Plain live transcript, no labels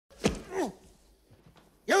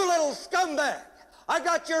little scumbag. I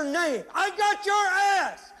got your name. I got your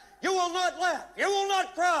ass. You will not laugh. You will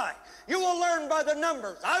not cry. You will learn by the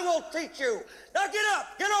numbers. I will teach you. Now get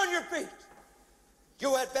up. Get on your feet.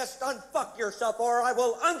 You had best unfuck yourself or I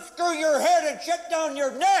will unscrew your head and shut down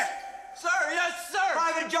your neck. Sir, yes, sir.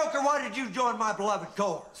 Private Joker, why did you join my beloved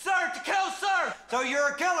corps? Sir, to kill, sir. So you're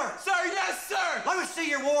a killer? Sir, yes, sir. Let me see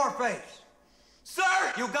your war face.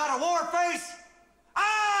 Sir. You got a war face?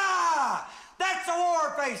 Ah! That's a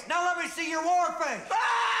war face. Now let me see your war face.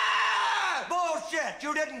 Ah! Bullshit.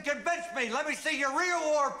 You didn't convince me. Let me see your real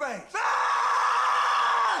war face.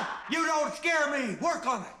 Ah! You don't scare me. Work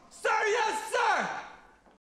on it. Sir, yes, sir.